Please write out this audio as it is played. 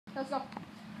Let's go.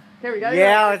 Here we go.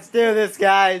 Yeah, let's do this,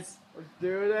 guys. Let's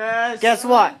do this. Guess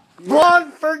what?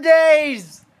 Blonde for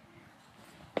days.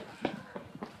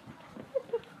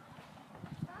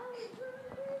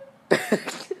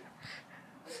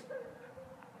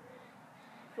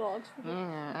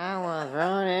 I was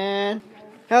running.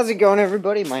 How's it going,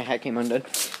 everybody? My hat came undone.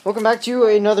 Welcome back to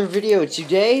another video.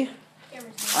 Today,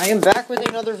 I am back with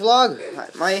another vlog.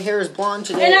 My hair is blonde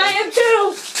today. And I am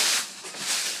too.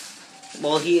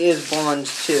 Well, he is blonde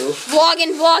too.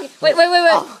 Vlogging. Wait.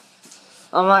 Oh,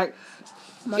 I'm like,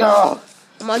 Oh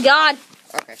my god.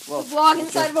 Okay, well. Vlog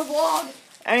inside of a vlog.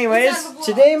 Anyways,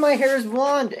 today my hair is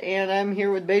blonde, and I'm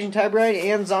here with Beijing Ty Bride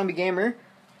and Zombie Gamer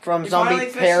from Zombie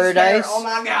Paradise. Oh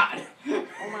my god.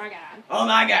 Oh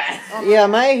my god. Yeah,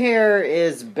 my hair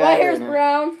is better. My hair's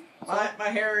brown. My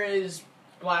hair is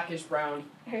blackish brown.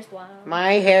 My hair's brown.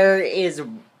 My hair is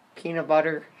peanut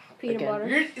butter. Peanut butter.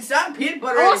 It's not peanut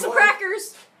butter I want some anymore.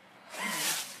 crackers.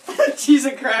 Cheese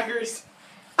and crackers.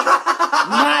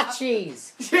 Not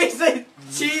cheese. Cheese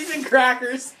and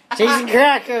crackers. Cheese and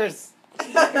crackers.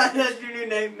 That's your new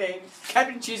name.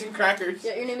 Captain Cheese and Crackers.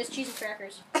 Yeah, your name is Cheese and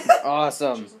Crackers.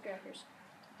 Awesome. Cheese and Crackers.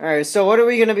 Alright, so what are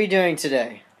we going to be doing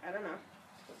today? I don't know.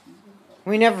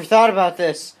 We never thought about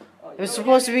this. It was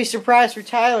supposed to be a surprise for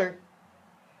Tyler.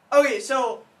 Okay,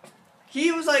 so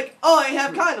he was like, "Oh, I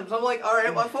have condoms." I'm like, "All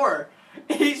right, what for?"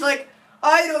 He's like,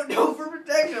 "I don't know, for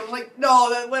protection." I'm like, "No,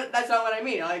 that's not what I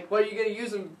mean. Like, what are you gonna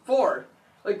use them for?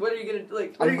 Like, what are you gonna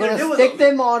like? What are I'm you gonna do going to with stick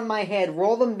them on my head,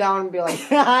 roll them down, and be like,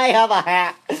 I have a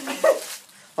hat.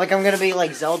 Like I'm going to be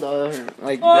like Zelda. Or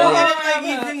like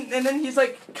and then he's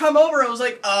like, "Come over." I was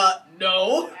like,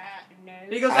 no."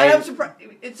 He goes, "I have surprise.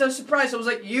 It's a surprise." I was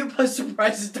like, "You plus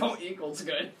surprises don't equals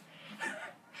good."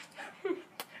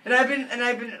 and I've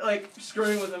been like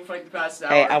screwing with him for like the past hour.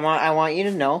 Hey, I want you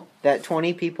to know that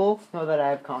 20 people know that I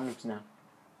have condoms now.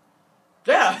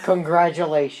 Yeah.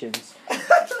 Congratulations.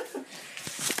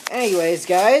 Anyways,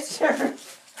 guys. What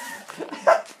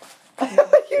are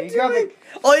you You got doing? me-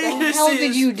 All you What gonna the hell see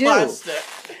did is you do? plastic.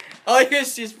 All you gonna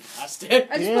see is plastic. I You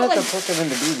just didn't put have to like put them in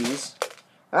the BBs.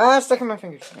 Ah, stuck in my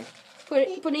fingers. put in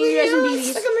you guys in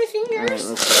BBs. Look at my fingers.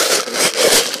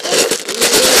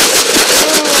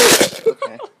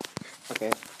 Okay.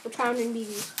 Okay. We're pounding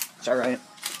BBs. It's alright.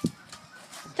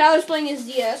 Tyler's playing his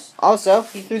DS. Also,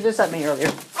 he threw this at me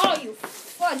earlier. Oh, you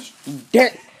fudge.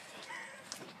 Dick.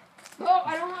 Oh,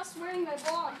 I don't want swearing my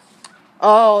vlogs.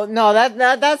 Oh, no,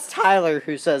 that's Tyler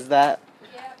who says that.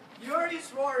 Yeah. You already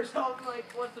swore, so I'm like,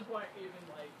 what's the point even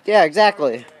like? Yeah,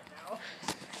 exactly. Right now?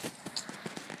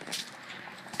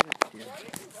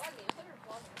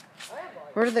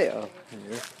 Where are they? Oh,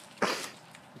 here.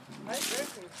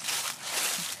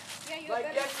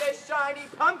 Like get this shiny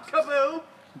pumpkaboo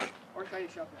or shiny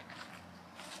chocolate.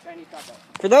 Shiny chocolate.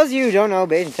 For those of you who don't know,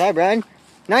 Beijing Ty Bride,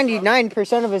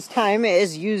 99% of his time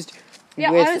is used Yeah,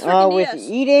 on his freaking with DS.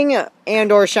 eating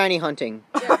and or shiny hunting.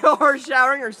 or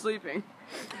showering or sleeping.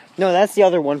 No, that's the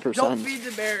other 1%. Don't feed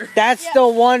the bear. That's the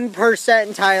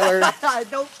 1%, Tyler.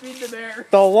 Don't feed the bear.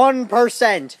 The 1%.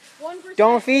 1%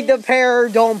 Don't feed the bear,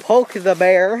 don't poke the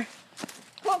bear.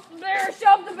 Poke the bear,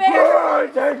 shove the bear,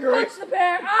 punch the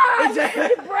bear. Ah,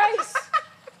 brace.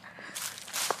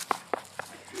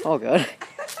 Oh, God.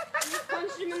 You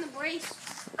punched him in the brace.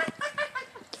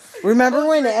 Remember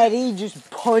when Eddie just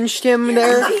punched him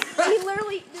there? He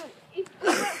literally, dude, he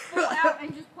went full out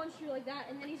and just punched you like that,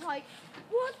 and then he's like,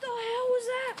 "What the hell was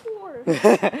that for?"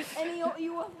 And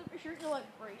you off the shirt, you're like,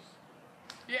 brace.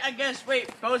 Yeah, I guess. Wait,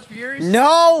 those viewers.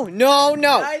 No.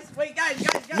 Guys, wait, guys.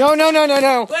 No.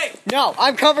 Wait, No,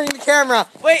 I'm covering the camera.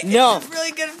 wait. No. This is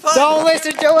really good fun. Don't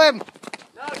listen to him.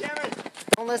 No, Cameron.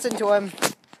 Don't listen to him.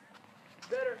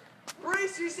 Better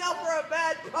brace yourself for a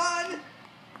bad pun.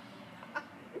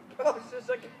 Bo's just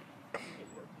like.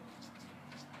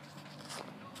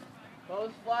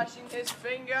 Bo's flashing his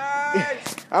fingers.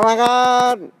 Oh my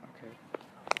God.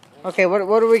 Okay, what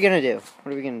are we gonna do?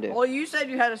 What are we gonna do? Well, you said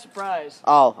you had a surprise.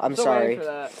 Oh, I'm Still sorry. waiting for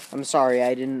that. I'm sorry,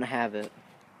 I didn't have it.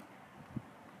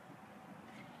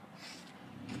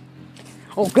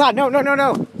 Oh God, no.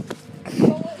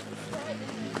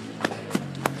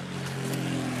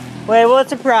 Wait, what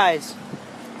surprise?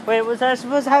 Wait, was I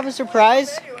supposed to have a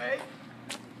surprise? Anyway,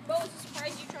 Bo, was it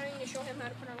surprised you trying to show him how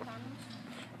to put on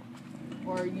condoms?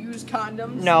 or use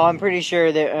condoms. No, I'm pretty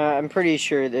sure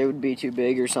they would be too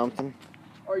big or something.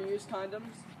 Or use condoms.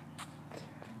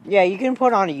 Yeah, you can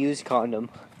put on a used condom.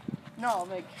 No,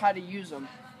 like how to use them.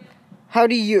 How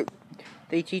do you?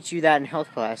 They teach you that in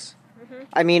health class. Mhm.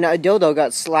 I mean, a dildo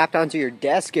got slapped onto your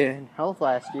desk in health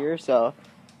last year, so.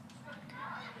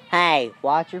 Hey,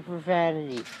 watch your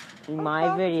profanity in my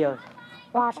videos.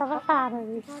 Watch for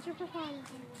fathers.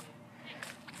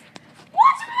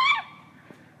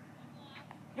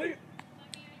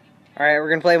 Alright, we're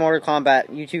gonna play Mortal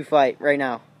Kombat. You two fight right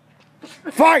now.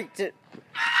 Fight!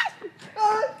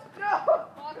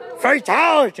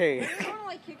 Fatality! I want to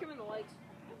like kick him in the legs.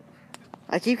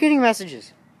 I keep getting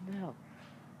messages. No.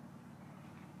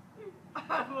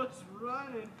 I was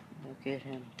running. Look at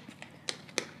him.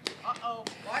 Uh-oh.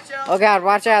 Watch out. Oh god,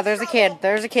 watch out. There's a kid.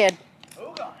 There's a kid.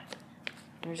 Oh god.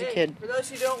 There's a Hey, kid. For those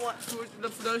who don't want,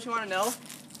 for those who want to know,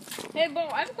 Hey, Bo,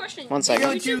 I have a question. One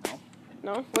second.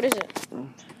 No? What is it?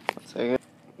 One second.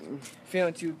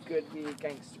 feeling too good being a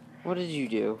gangster. What did you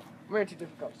do? I'm wearing two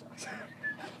different color socks.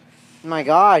 My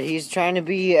god, he's trying to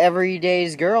be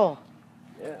everyday's girl.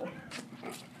 Yeah.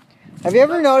 Have you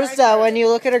ever noticed that when you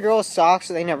look at a girl's socks,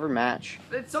 they never match?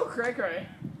 It's so cray-cray.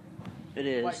 It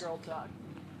is. White girl talk.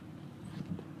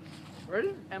 Where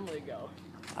did Emily go?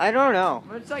 I don't know.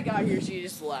 Once I got here, she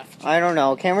just left. I don't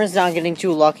know. Cameron's not getting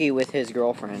too lucky with his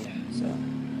girlfriend, so.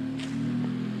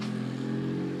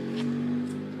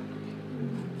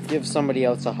 Give somebody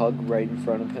else a hug right in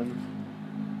front of him.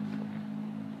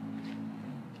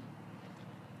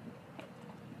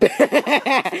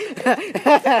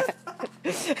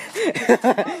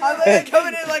 I'm like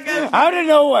coming in like I'm Out of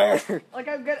nowhere! like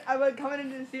I'm like coming in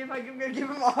to see if I'm gonna give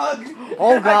him a hug.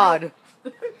 Oh god.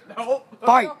 No.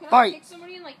 Fight, Bro, can I fight. kick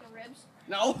somebody in like the ribs?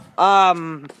 No.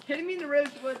 Hitting me in the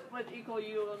ribs would equal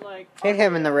you and like. Hit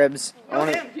him in the ribs. I No,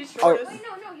 wanna... him. He's shortest. Wait,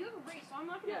 no, you have a brace, so I'm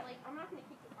not gonna I'm not gonna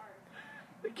kick you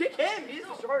hard. Kick him. He's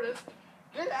the shortest.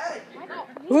 Get out of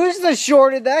here. Who's the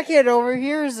shortest? That kid over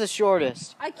here is the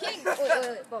shortest. I can't.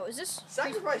 Wait, Bo, is this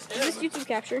Sacrifice him. YouTube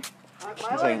capture? One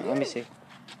second, let me see.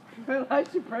 My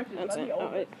life's too precious. That's I'm it. the Oh,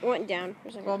 oldest. it went down for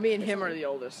a second. Well, me and him are the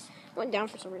oldest. Went down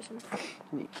for some reason.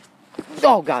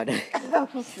 Oh god. Get him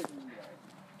in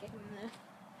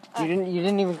there. You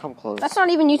didn't even come close. That's not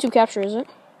even YouTube capture, is it?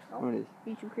 What is?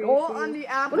 YouTube Go creator. on the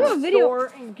App What about video?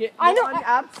 Store and get. I know, Go on the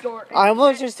App Store. And I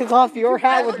almost just took off your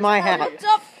hat with my hat.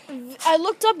 I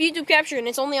looked up YouTube capture and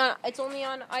it's only on iTunes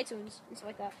and stuff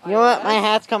like that. You know what? My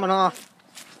hat's coming off.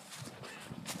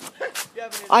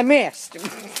 I missed.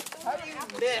 How do you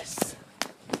miss?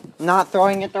 Not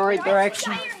throwing it the right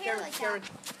direction. Karen.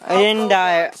 I didn't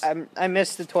die. I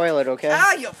missed the toilet, okay?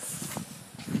 Ah, you.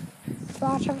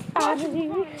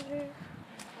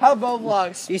 How Bo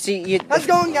vlogs? You see, you. How's it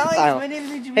going, guys? I don't- My name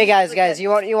is Hey guys, you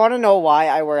want to know why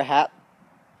I wear a hat?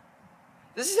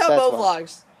 This is how That's Bo why.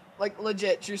 vlogs. Like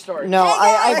legit, true story. No,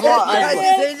 I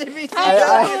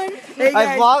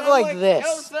vlog like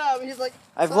this. He's like,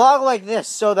 I vlog like this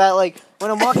so that like when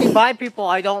I'm walking by people,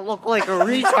 I don't look like a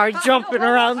retard jumping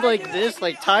around like this,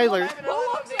 like Tyler. He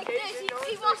walks like this.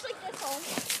 He walks like this home.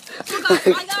 So guys,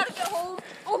 I gotta get home.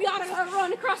 Oh god, I gotta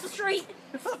run across the street.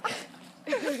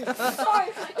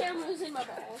 Sorry for the cameras in my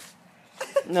balls.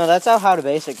 No, that's how to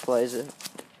basic plays it.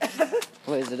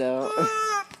 Plays it out.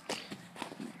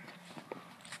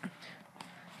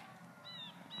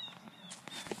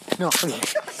 No.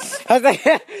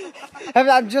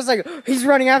 I'm just like, he's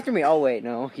running after me. Oh wait,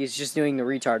 no, he's just doing the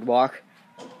retard walk.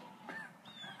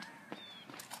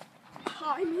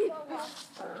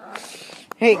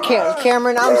 Hey,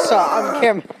 Cameron, I'm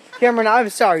sorry. Cameron, I'm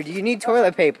sorry. Do you need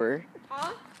toilet paper?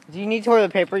 Huh? Do you need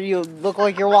toilet paper? You look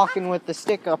like you're walking with the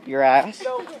stick up your ass.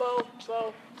 Bo.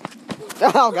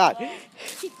 Oh god.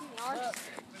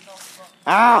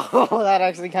 Ow, that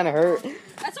actually kind of hurt.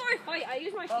 That's how I fight. I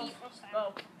use my feet.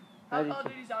 Bo. How Call of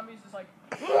Duty Zombies is like.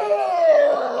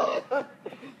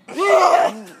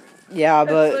 Yeah,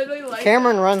 It's but literally like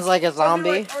Cameron runs like a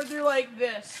zombie. Or they're like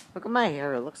this. Look at my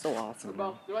hair; it looks so awesome.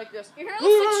 Bo, they're like this. Your hair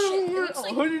looks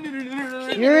like shit.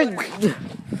 It looks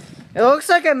like It looks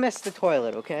like I missed the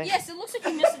toilet. Okay. yes, it looks like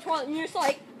you missed the toilet, and you're just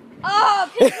like, oh,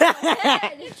 piss in my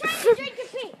head. You're trying to drink a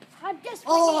pee. I'm just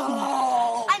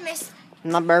I missed.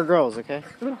 Not Bear Grylls, okay?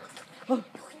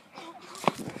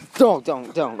 Don't.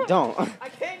 I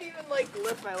can't even like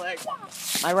lift my leg.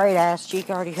 My right ass cheek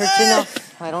already hurts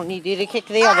enough. I don't need you to kick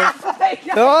the other.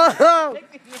 Oh!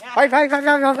 Fight! I got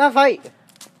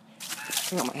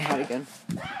my hat again.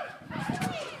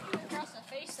 Across the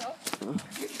face, though.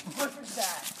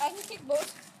 I can kick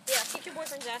both. Yeah, kick your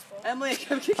boyfriend's ass, bro. Emily,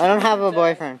 come kick I don't have a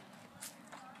boyfriend.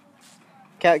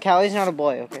 Callie's not a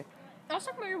boy, okay? I was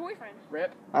talking about your boyfriend.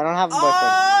 Rip. I don't have a boyfriend.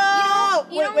 Oh!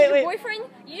 You know your boyfriend?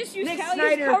 You just use Nick Callie's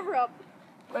Snyder. cover up.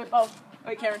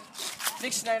 Wait, Karen.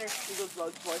 Nick Snyder, Eagles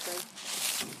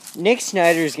boyfriend. Nick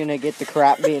Snyder's gonna get the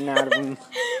crap beaten out of him.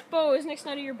 Bo, is Nick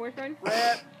Snyder your boyfriend?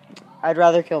 Rip. I'd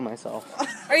rather kill myself.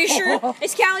 Are you sure?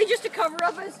 Is Callie just a cover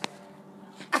up as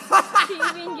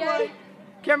being gay?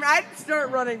 Cameron, I'd start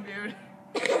running, dude.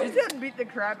 He's gonna beat the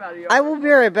crap out of you. I will be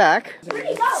right back. Where'd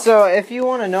he go? So, if you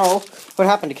want to know what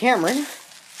happened to Cameron,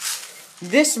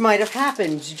 this might have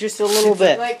happened just a little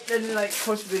bit. Like,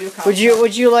 post video.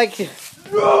 Would you like?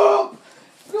 No!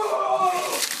 No!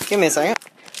 Give me a second.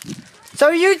 So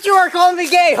you two are calling me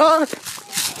gay, huh?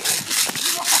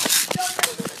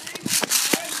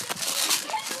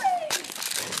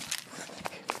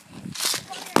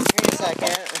 Give me a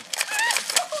second.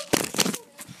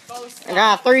 I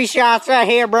got 3 shots right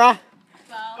here, bruh.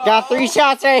 Got 3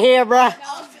 shots right here, bruh.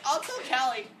 I'll tell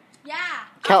Callie. Yeah.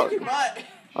 Cal- But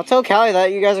I'll tell Callie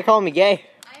that you guys are calling me gay.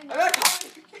 I'm not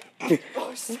calling you.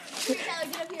 Tyler, get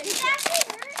up here. He's actually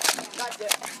hurt. Not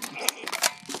yet.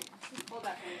 Hold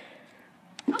that for me.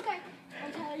 Okay. Oh,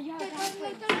 Tyler, you have to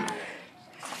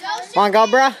Come on, go,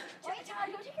 bruh. Wait,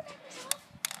 Tyler, go take your backpack off.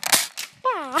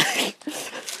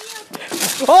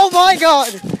 Oh my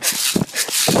god!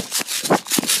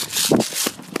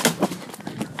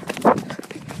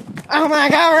 Oh my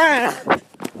god, run!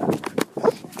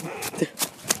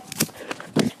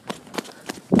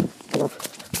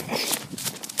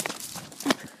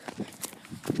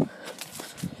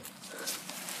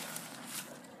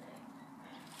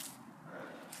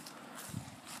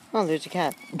 Oh, there's a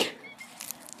cat.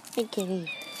 Hey, kitty.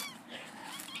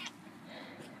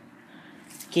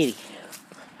 Kitty.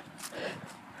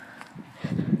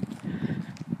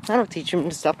 That'll teach him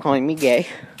to stop calling me gay.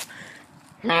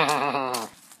 I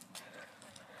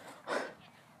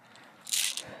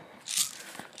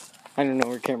don't know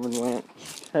where Cameron went.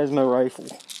 There's my rifle.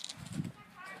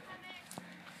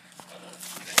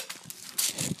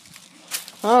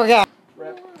 Oh god.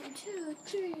 Rip. 1, 2,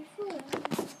 3, 4.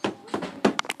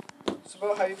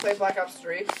 So, have you played Black Ops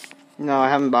 3? No, I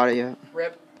haven't bought it yet.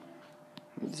 Rip.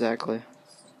 Exactly.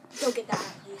 Go get that,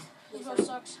 please. This one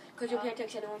sucks. Because you can't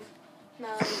text anyone. No,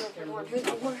 you don't get more. Here's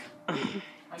more. I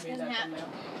made that thumbnail.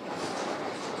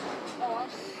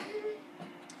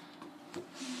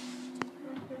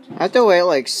 I have to wait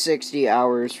like 60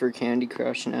 hours for Candy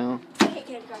Crush now. I hate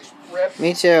Candy Crush. Rip.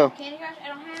 Me too. Candy Crush? I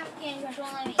don't have Candy Crush.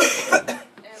 Won't let me.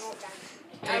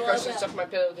 Candy Crush is stuck my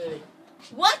pillow, did he?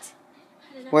 What?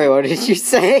 Wait, what did you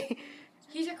say?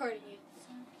 He's recording you.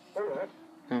 Prove it.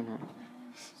 Oh no.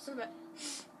 Prove it.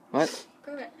 What?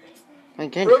 Prove it. My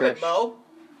Candy Prove Crush. it, Mo.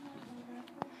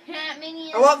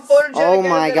 Minions. I want photogenic Oh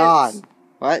my evidence. god.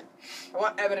 What? I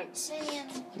want evidence.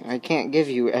 Minions. I can't give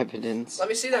you evidence. Let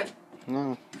me see then.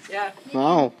 No. Yeah.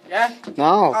 No. Yeah? No.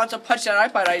 I'll have to punch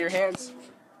that iPad out of your hands.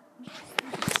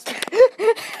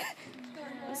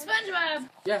 SpongeBob.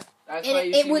 Yeah. That's And why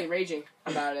you it see would- me raging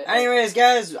about it. Anyways,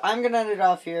 guys, I'm gonna end it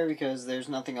off here because there's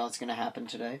nothing else gonna happen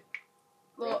today.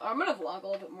 Well, I'm gonna vlog a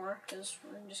little bit more because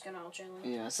we're just gonna all chill.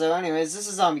 Yeah, so anyways, this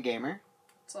is Zombie Gamer.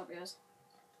 What's up, guys?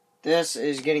 This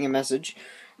is Getting a Message.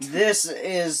 This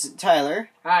is Tyler.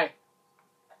 Hi.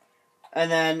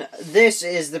 And then this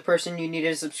is the person you need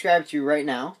to subscribe to right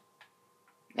now.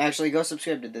 Actually, go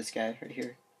subscribe to this guy right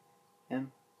here.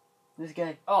 Him. This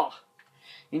guy. Oh.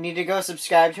 You need to go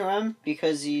subscribe to him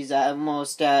because he's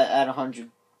almost at 100.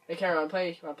 Hey, Karen, wanna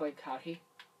play cocky?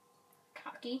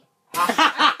 Cocky. Poor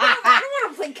I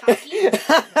don't want to play cocky.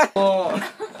 Oh.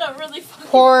 That's really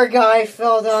funny. guy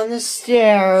fell down the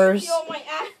stairs. Yo, my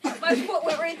ass, my foot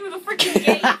went right through the freaking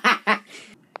gate.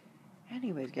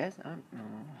 Anyways, guys,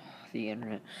 the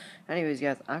internet. Anyways,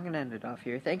 guys, I'm gonna end it off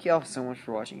here. Thank you all so much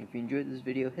for watching. If you enjoyed this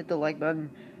video, hit the like button.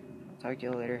 I'll talk to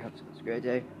you all later. Have a great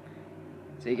day.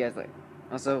 See you guys later.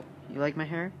 Also, you like my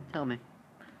hair? Tell me.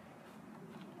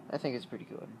 I think it's pretty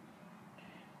good.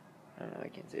 I don't know, I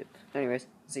can't see it. Anyways,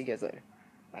 see you guys later.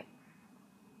 Bye.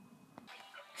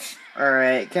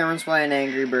 Alright, Cameron's playing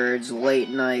Angry Birds. Late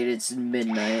night, it's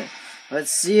midnight.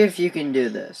 Let's see if you can do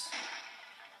this.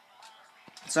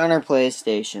 It's on our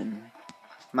PlayStation.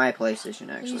 My PlayStation,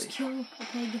 Please actually. kill a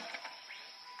pig.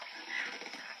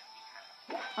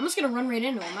 I'm just gonna run right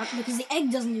into him because the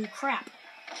egg doesn't do crap.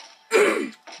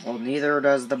 Well, neither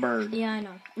does the bird. Yeah, I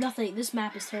know. Nothing. This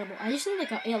map is terrible. I just need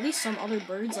like at least some other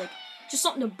birds, like just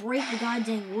something to break the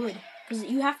goddamn wood. Because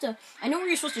you have to. I know where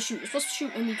you're supposed to shoot. You're supposed to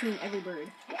shoot in between every bird.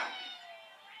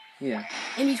 Yeah.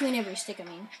 In between every stick. I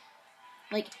mean,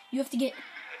 like you have to get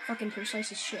fucking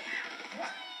precise as shit.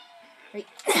 Right.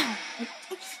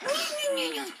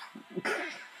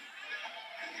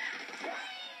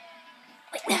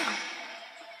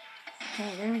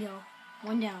 Okay, there we go.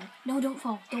 One down. No, don't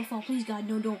fall. Don't fall. Please, God.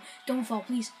 No, don't. Don't fall.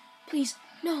 Please. Please.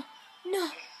 No. No.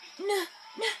 No.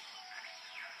 No.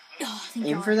 Oh, thank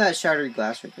Aim God. for that shattered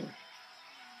glass right there.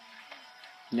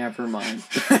 Never mind.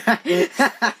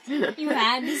 You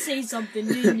had to say something,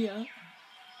 didn't you?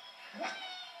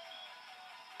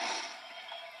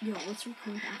 Yo, let's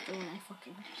record after when I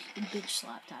fucking bitch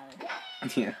slap Tyler.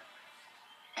 Yeah.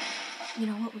 You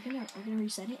know what? We're gonna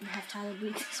reset it and have Tyler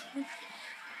bleep this one.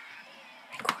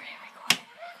 Record it.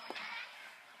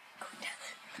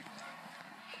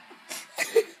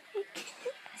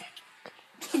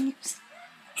 Can you see?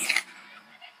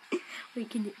 Wait,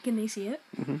 can they see it?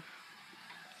 Mm-hmm.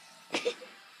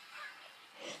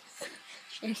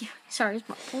 Should I do as hard as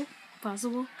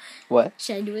possible? What?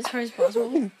 Should I do as hard as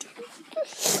possible?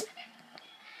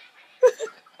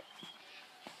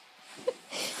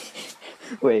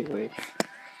 Wait. Do it.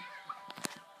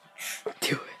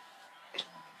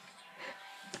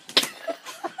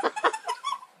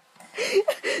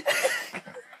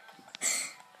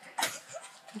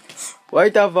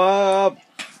 Wake the fuck up!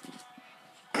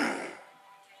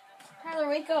 Tyler,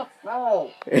 wake up.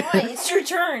 No. Why? It's your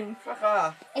turn. Fuck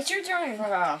off. It's your turn.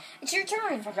 Fuck off. It's your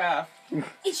turn. Fuck off.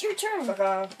 It's your turn. Fuck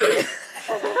off.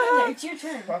 Tyler, it's your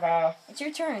turn. Fuck off. It's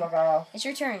your turn. Fuck off. It's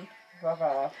your turn. Fuck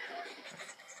off.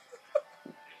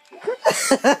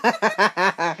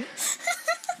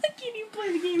 Can you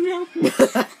play the game now?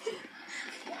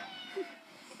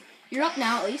 You're up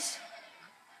now, at least.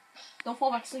 Don't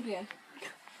fall back asleep again.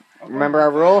 Remember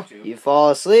our rule? You fall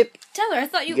asleep, Tyler, I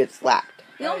thought you get slapped.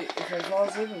 You know, If I fall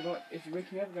asleep, if you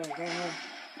wake me up, I'm going home.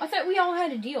 I thought we all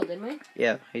had a deal, didn't we?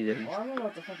 Yeah, he did. Well, I don't know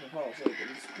what the fuck I fall asleep, but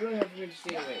it's really hard for me to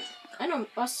stay awake. I know,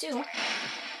 us too.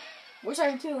 We're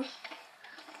starting too.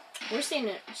 We're staying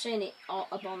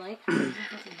up all night. It doesn't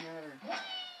fucking matter.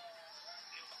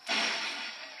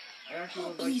 I actually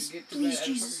would like to get to Please, bed.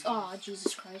 Jesus. Oh,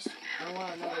 Jesus Christ. I don't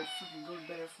want another fucking go to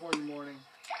bed at 4 in the morning.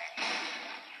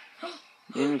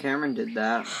 Me and Cameron did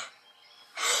that.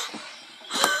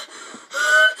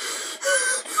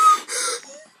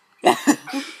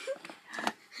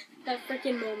 That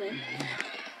freaking moment.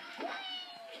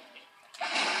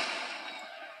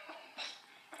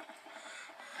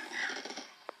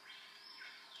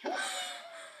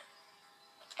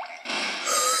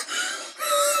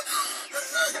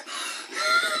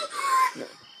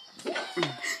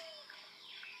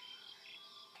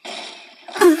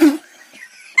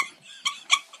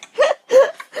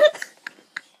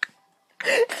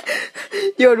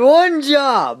 You had one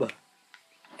job!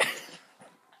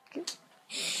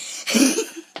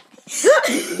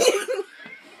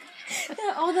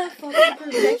 All that fucking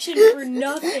protection for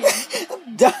nothing.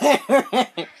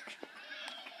 Direct!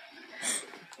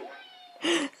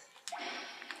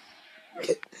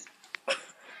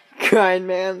 Crying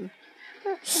man.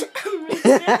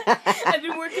 I've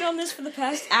been working on this for the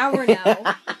past hour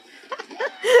now.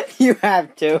 You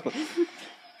have to.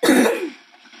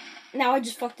 Now I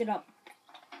just fucked it up.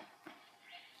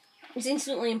 It's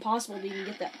instantly impossible to even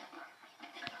get that.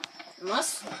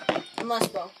 Unless, Bo. Unless,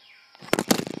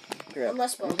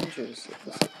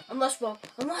 Bo.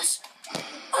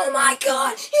 Oh my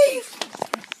god! You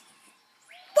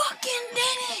fucking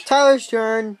did it! Tyler's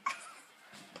turn.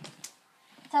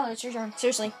 Tyler, it's your turn.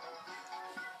 Seriously.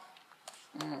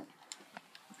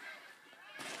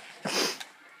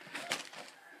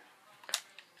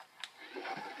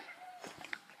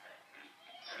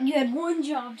 You had one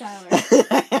job, Tyler.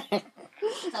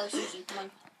 Tyler, seriously, come on.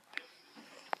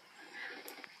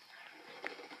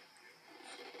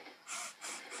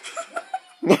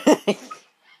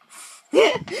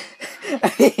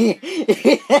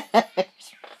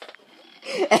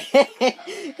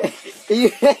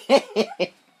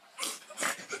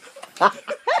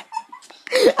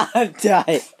 I'm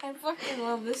dying. I fucking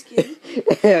love this kid.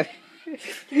 Can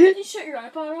you just shut your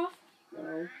iPod off?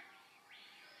 No.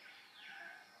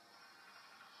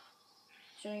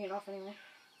 Shutting it off anyway.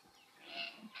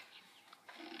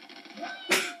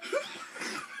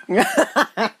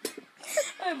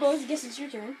 Alright, boys, I guess it's your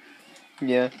turn.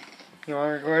 Yeah. You want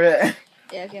to record it?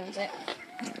 Yeah, okay, one sec.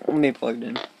 Let me plugged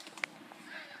in.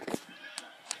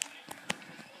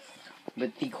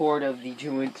 With the cord of the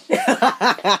joint.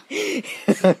 Fucking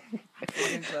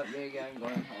slap me again, I'm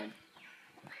going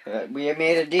home. We have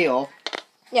made a deal.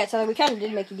 Yeah, Tyler, we kind of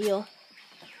did make a deal.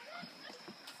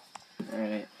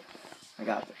 Alright. I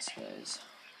got this, guys.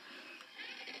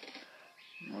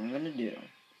 What I'm gonna do.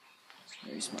 It's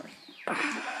very smart.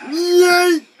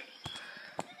 Yay!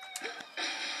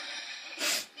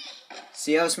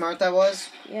 See how smart that was?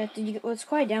 Yeah, did you? Let's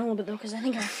quiet down a little bit though, because I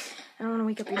think I don't want to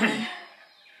wake up your dad.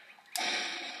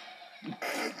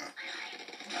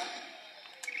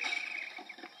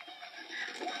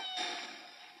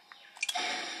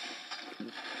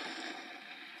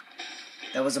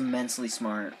 That was immensely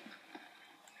smart.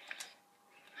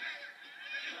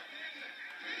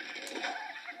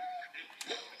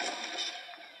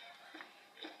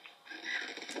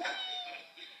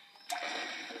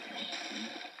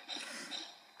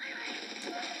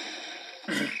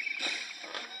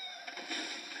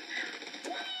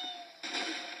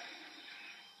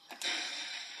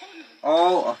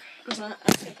 Oh, It's not.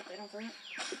 I take the plate off for it.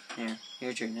 here.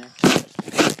 Your turn now.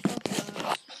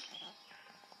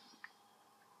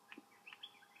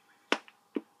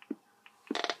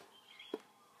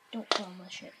 Don't fall on my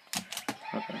shit.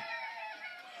 Okay.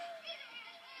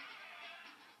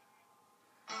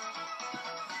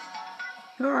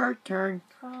 Your turn.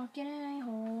 Fucking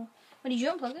a-hole. Wait, did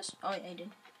you unplug this? Oh, yeah, I did.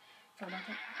 Forgot about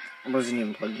that. I wasn't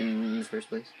even plugged in the first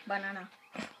place. Banana.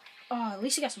 Oh, at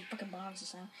least you got some fucking bombs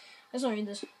this time. I just want to read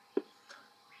this.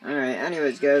 Alright,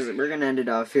 anyways, guys, we're gonna end it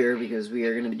off here because we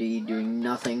are gonna be doing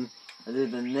nothing other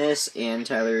than this and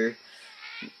Tyler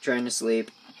trying to sleep.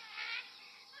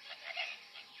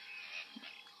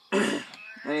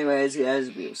 Anyways,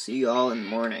 guys, we'll see you all in the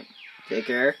morning. Take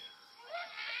care.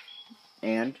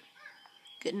 And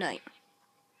Good night.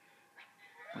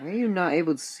 why are you not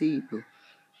able to see you?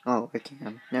 Oh, I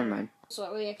can. Never mind. So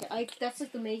that way that's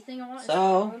like the main thing I want.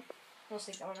 So, Let's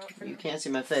take that one out for you now. can't see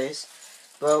my face,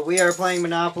 but we are playing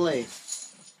Monopoly.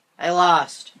 I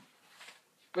lost.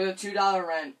 For the $2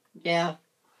 rent. Yeah.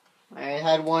 I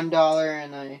had $1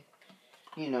 and I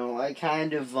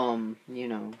kind of,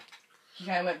 He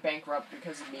kind of went bankrupt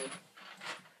because of me.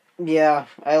 yeah,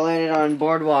 I landed on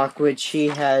Boardwalk, which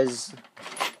you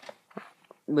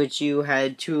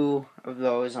had 2 of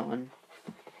those on.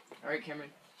 Alright, Cameron,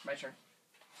 my turn.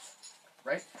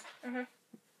 Right?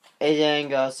 It didn't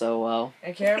go so well.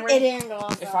 And Cameron, It didn't go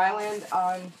off. if I land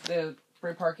on the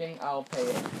free parking, I'll pay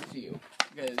it to you.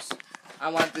 Because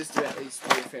I want this to at least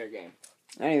be a fair game.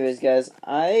 Anyways, guys,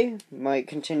 I might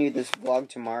continue this vlog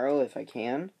tomorrow if I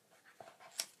can.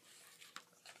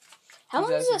 How long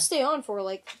does that stay on for,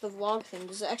 like, the vlog thing?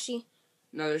 Does it actually...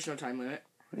 No, there's no time limit.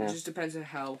 No. It just depends on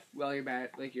how well your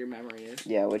memory is.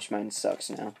 Yeah, which mine sucks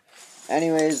now.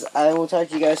 Anyways, I will talk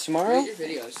to you guys tomorrow. Delete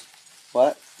your videos.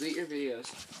 What? Delete your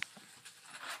videos.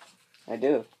 I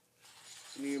do.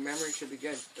 Your memory should be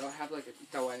good. Don't have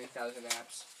throw any 1,000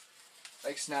 apps.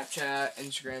 Like Snapchat,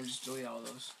 Instagram, just delete all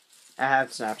those. I have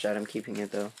Snapchat, I'm keeping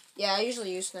it though. Yeah, I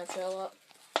usually use Snapchat a lot.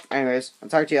 Anyways, I'll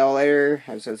talk to you all later.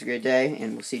 Have such a great day,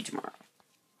 and we'll see you tomorrow.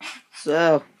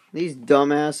 So, these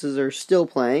dumbasses are still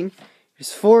playing.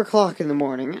 It's 4 o'clock in the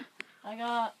morning.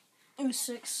 It was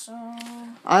 6, so...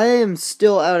 I am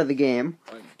still out of the game.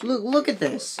 1, 2, Look 3, at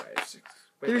this. 4, 5, 6.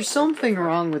 There's something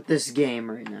wrong with this game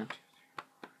right now.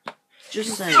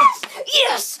 Just saying.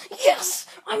 Yes! Yes!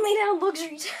 I made out of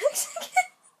luxury tax again.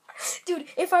 Dude,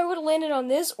 if I would have landed on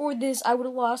this or this, I would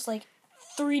have lost like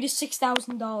 $3,000 to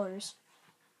 $6,000.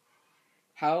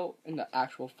 How in the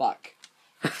actual fuck?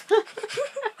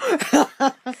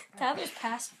 Tyler's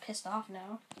pissed off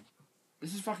now.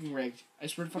 This is fucking rigged. I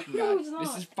swear to fucking No, God. it's not.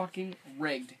 This is fucking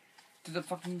rigged. To the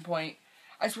fucking point.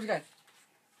 I swear to God.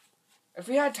 If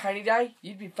we had Tiny Die,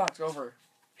 you'd be fucked over.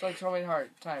 It's like so many hard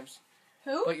times.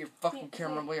 Who? But your fucking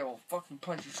camera will fucking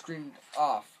punch your screen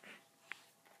off.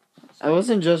 I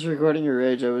wasn't just recording your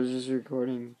rage, I was just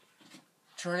recording...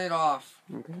 Turn it off.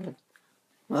 Okay.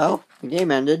 Well, the game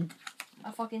ended.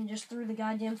 I fucking just threw the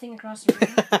goddamn thing across the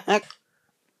room.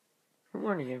 Good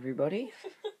morning, everybody.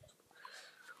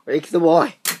 Wake the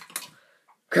boy.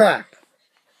 Crack.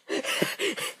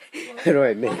 How do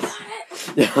I miss?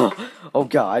 Oh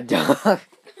God.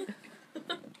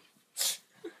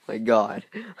 My God.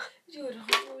 Dude,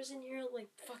 Hunter was in here at like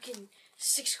fucking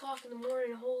 6 o'clock in the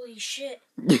morning. Holy shit.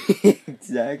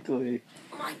 Exactly.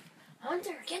 I'm like,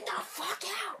 Hunter, get the fuck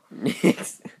out.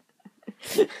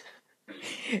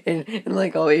 and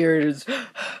like all I heard is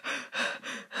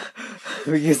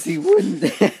because he wouldn't.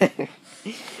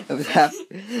 I was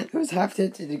half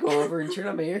tempted to go over and turn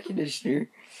on my air conditioner.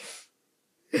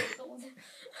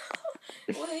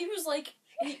 Well, he was like,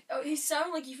 he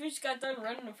sounded like he just got done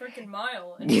running a freaking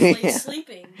mile and he's like Yeah.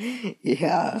 sleeping.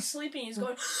 Yeah. He's sleeping. He's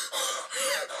going.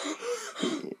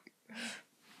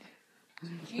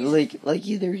 Like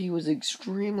either he was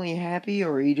extremely happy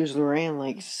or he just ran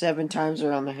like 7 times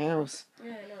around the house.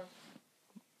 Yeah, I know.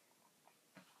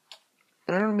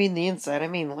 And I don't mean the inside, I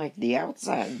mean like the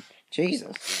outside.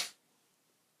 Jesus.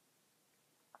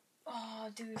 Oh,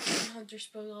 dude, Hunter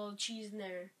spilled all the cheese in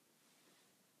there.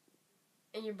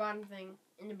 In your bottom thing.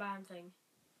 In the bottom thing.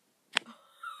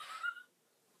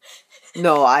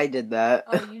 No, I did that.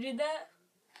 Oh, you did that?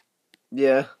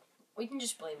 Yeah. We can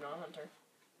just blame it on Hunter.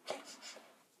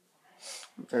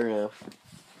 Fair enough.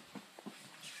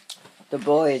 The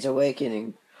boy is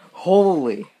awakening.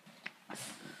 Holy.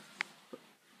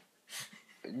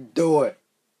 Do it.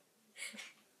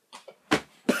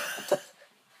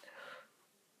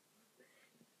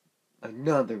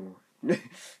 Another one.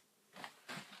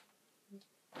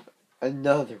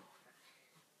 Another one.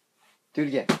 Do it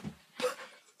again.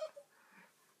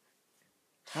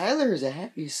 Tyler's a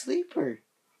heavy sleeper.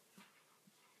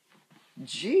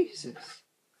 Jesus.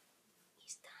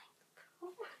 He's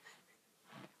dying.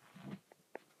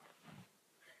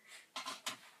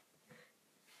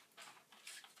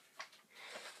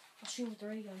 I'll shoot him with the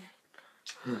ray gun.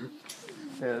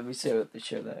 Yeah, let me set up to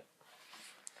show that.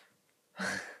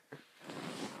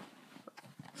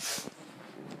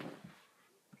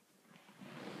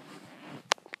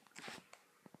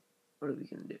 What are we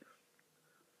gonna do?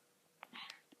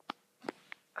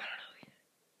 I don't know yet.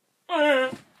 No.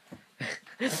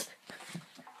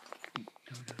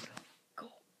 Go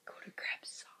to grab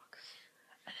socks.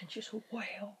 And then just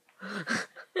wail. I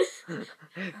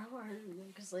don't want to hurt him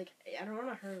because, like, I don't want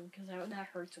to hurt him because that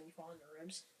hurts when you fall in the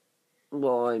ribs.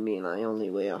 Well, I mean, I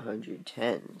only weigh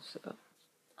 110, so.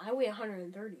 I weigh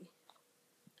 130.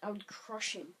 I would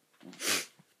crush him.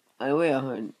 I weigh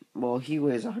 100. Well, he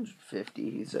weighs 150,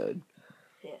 he said.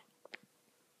 Yeah.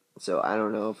 So I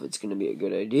don't know if it's gonna be a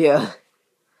good idea.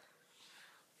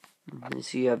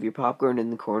 So you have your popcorn in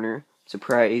the corner.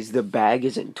 Surprise, the bag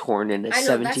isn't torn into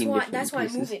 17 different pieces. That's why I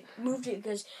moved it,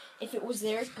 because if it was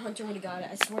there, Hunter would have got it.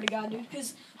 I swear to God, dude,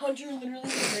 because Hunter literally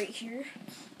was right here,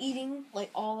 eating, like,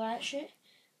 all that shit.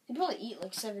 He'd probably eat,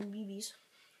 like, 7 BBs.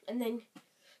 And then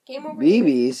came over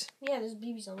BBs? here. Yeah, there's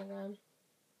BBs on the ground.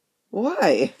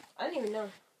 Why? I didn't even know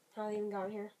how they even got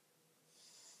here.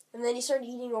 And then he started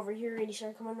eating over here, and he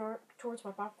started coming towards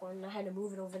my popcorn, and I had to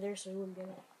move it over there so he wouldn't get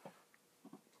it.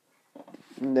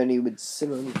 And then he would sit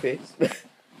on your face.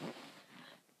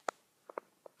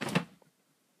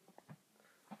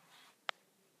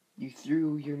 You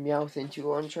threw your mouth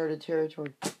into uncharted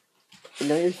territory. And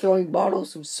now you're throwing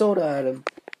bottles of soda at him.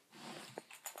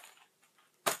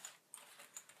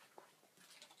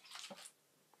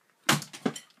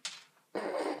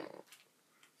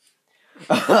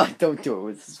 Don't do it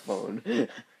with his phone.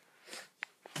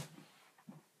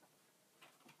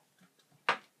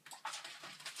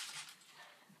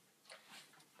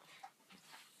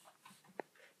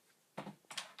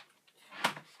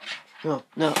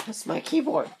 No, that's my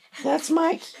keyboard. That's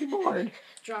my keyboard.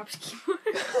 Drops keyboard.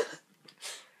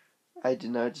 I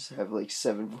did not just have like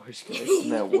 7 voice guys in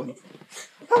that one.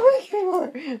 My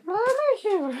keyboard. My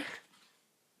keyboard.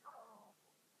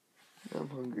 I'm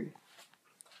hungry.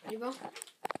 Ready, Bo?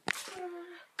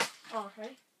 Oh,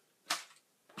 ready?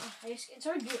 Oh, it's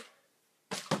hard to do it.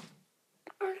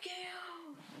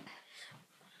 RKO!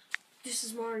 This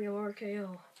is Mario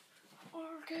RKO.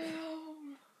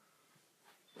 RKO!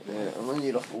 Yeah, I'm gonna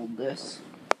need to hold this.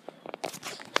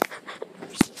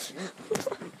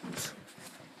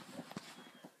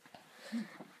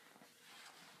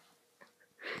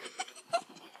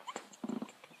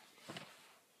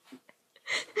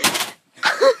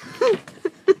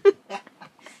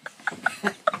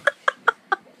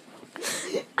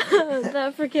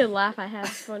 That freaking laugh I have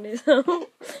is funny though.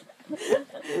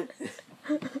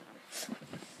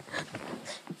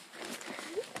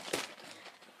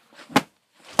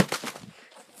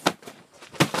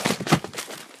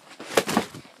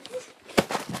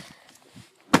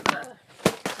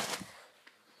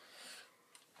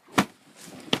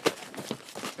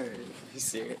 Alright, let me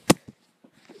see it.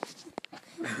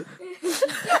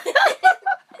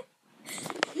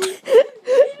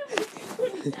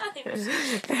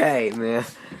 Hey, man.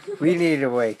 We need to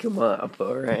wake him up,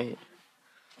 alright?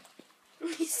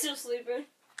 He's still sleeping.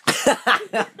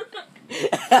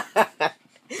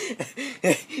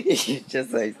 He's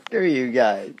just like, screw you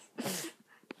guys.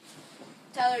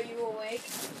 Tyler, you awake?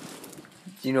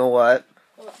 You know what?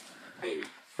 What?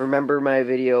 Remember my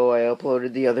video I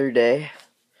uploaded the other day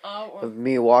of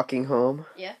me walking home?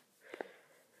 Yeah.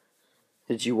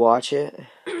 Did you watch it?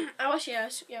 I watched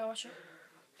it. Yeah, I watched it.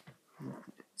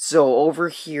 So over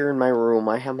here in my room,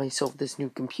 I have myself this new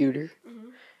computer. Mm-hmm.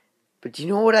 But do you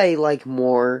know what I like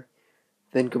more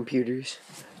than computers?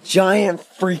 Giant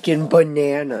freaking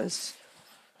bananas.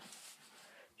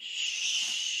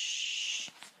 Shh.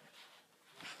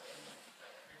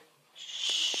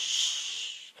 Shh.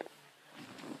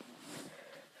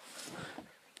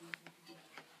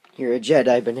 You're a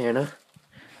Jedi banana.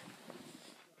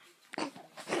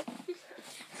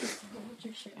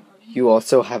 You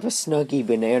also have a Snuggie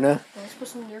banana. Let's put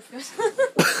some Nerf guns.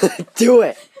 Do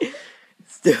it.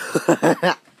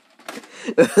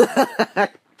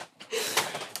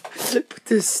 Put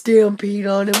this stampede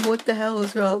on him. What the hell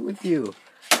is wrong with you?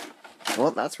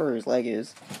 Well, that's where his leg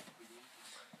is.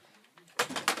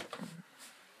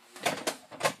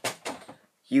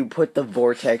 You put the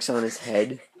vortex on his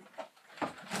head.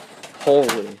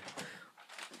 Holy.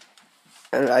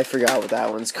 And I forgot what that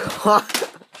one's called.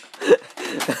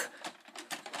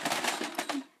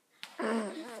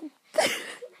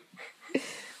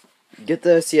 Get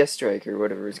the CS Strike or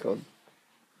whatever it's called.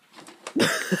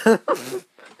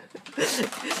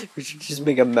 We should just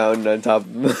make a mountain on top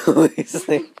of Lily's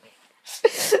thing.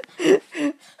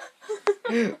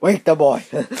 Wake the boy.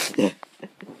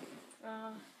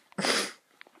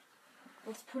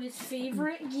 Let's put his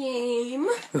favorite game.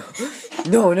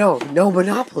 No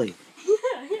Monopoly.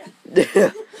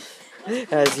 Yeah.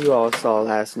 As you all saw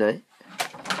last night.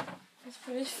 Let's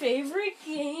put his favorite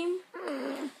game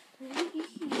right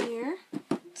here.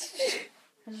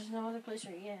 There's no other place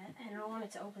right yet, and I don't want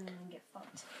it to open and get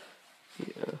fucked.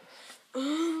 Yeah.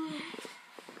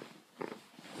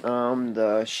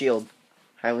 The shield.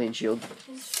 Hylian shield.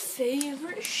 His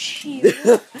favorite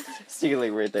shield. Stick it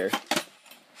like right there.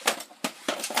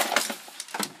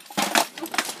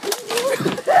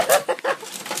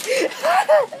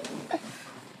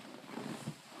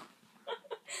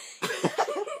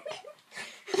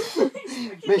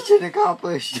 Mission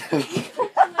accomplished.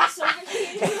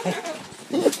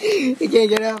 You can't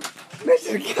get up.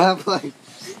 Mission accomplished.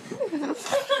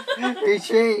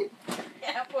 Retreat.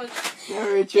 Yeah, but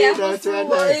No retreat, yeah, no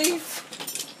surrender.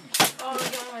 Oh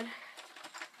god.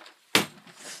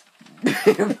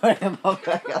 Put him up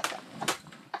back up.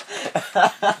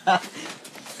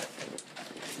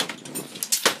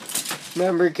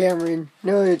 Remember, Cameron.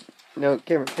 No,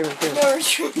 Cameron. No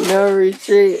retreat. No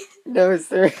retreat. No,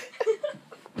 sir.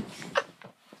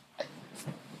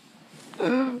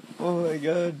 Oh my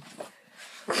god.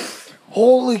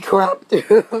 Holy crap, dude.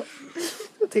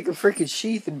 I'll take a freaking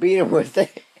sheath and beat him with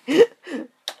it.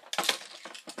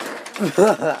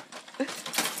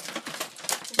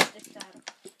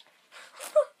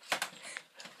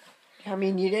 I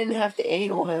mean, you didn't have to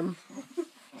anal him.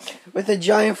 With a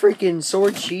giant freaking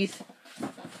sword sheath.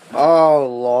 Oh,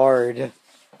 Lord.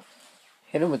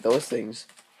 Hit him with those things.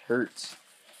 Hurts.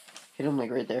 Hit him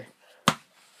like right there.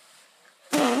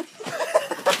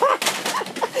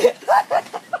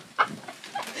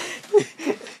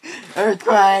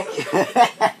 Earthquake!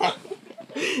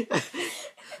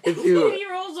 If you... He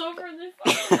rolls over and then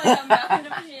fucking like a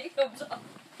mountain of shit comes off.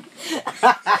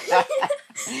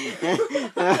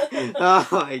 Oh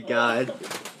my god.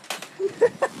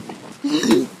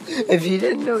 If you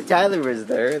didn't know Tyler was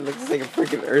there, it looks like a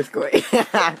freaking earthquake.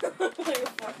 Like a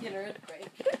fucking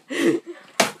earthquake.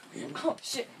 Oh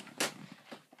shit.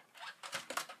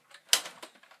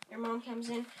 Your mom comes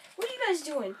in. What are you guys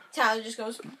doing? Tyler just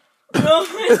goes, no.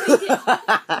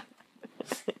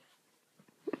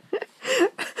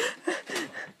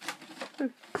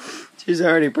 She's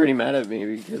already pretty mad at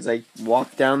me because I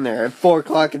walked down there at 4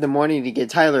 o'clock in the morning to get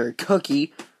Tyler a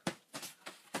cookie.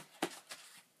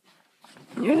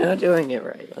 You're not doing it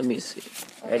right. Let me see.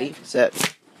 Ready? Set.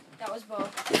 That was Bo.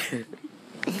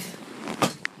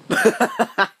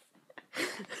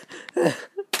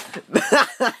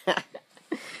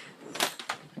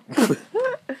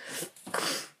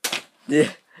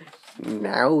 Yeah.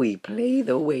 Now we play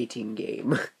the waiting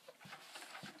game.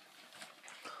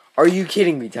 Are you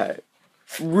kidding me, Tyler?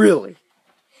 Really?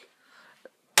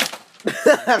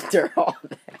 After all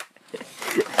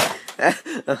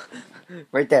that.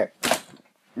 Right there.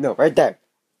 No, right there.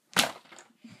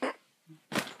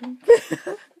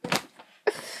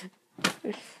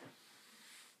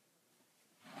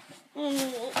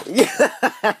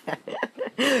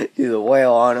 Do the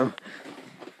whale on him.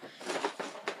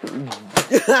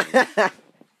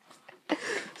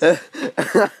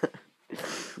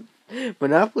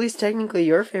 Monopoly's technically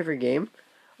your favorite game.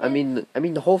 I mean,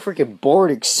 the whole freaking board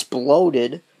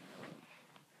exploded.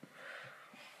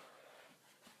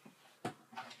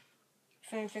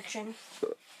 Fan fiction.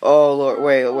 Oh Lord,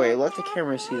 wait, let the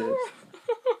camera see this.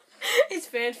 It's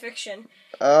fan fiction.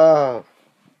 Oh.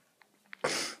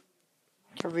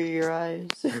 Cover your eyes.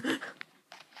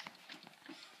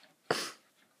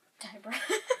 Diaper.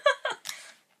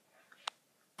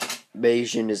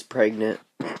 Bayesian is pregnant.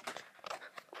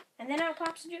 And then out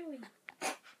pops Joey.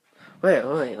 Wait,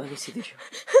 let me see the show.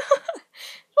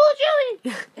 Oh,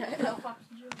 Joey! And out pops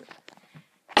Joey.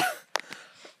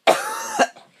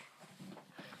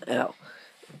 Ow.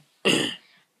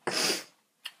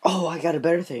 Oh, I got a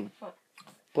better thing. What?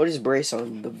 Put his brace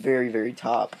on the very, very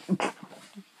top.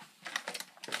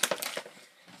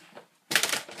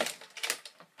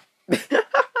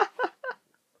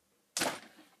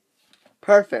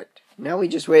 Perfect. Now we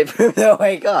just wait for him to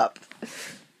wake up.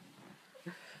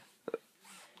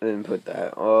 And put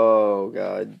that. Oh,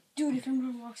 God. Dude, if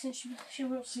everyone walks in, she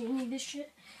won't see any of this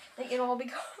shit. Like, it'll all be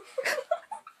gone.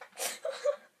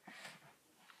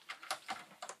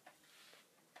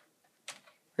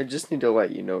 I just need to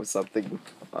let you know something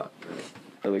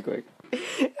really quick.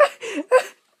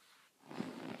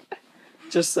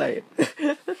 Just say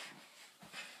it.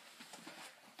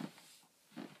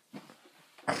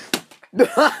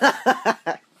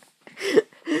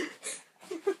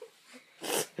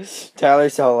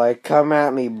 Tyler's all like, come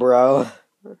at me, bro.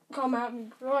 Come at me,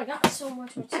 bro. I got so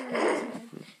much material, man.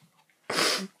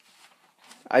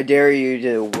 I dare you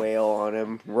to wail on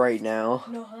him right now.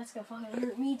 No, that's gonna fucking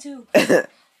hurt me too.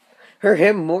 Hurt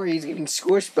him more, he's getting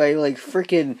squished by like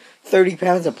freaking 30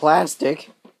 pounds of plastic.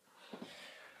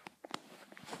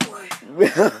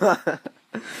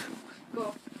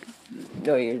 Go.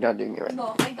 No, you're not doing it right.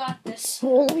 No, I got this.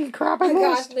 Holy crap, I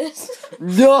got this.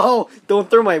 No! Don't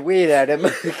throw my weight at him.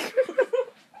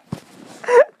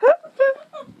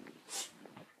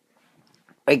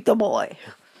 Wake the boy.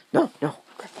 No, no.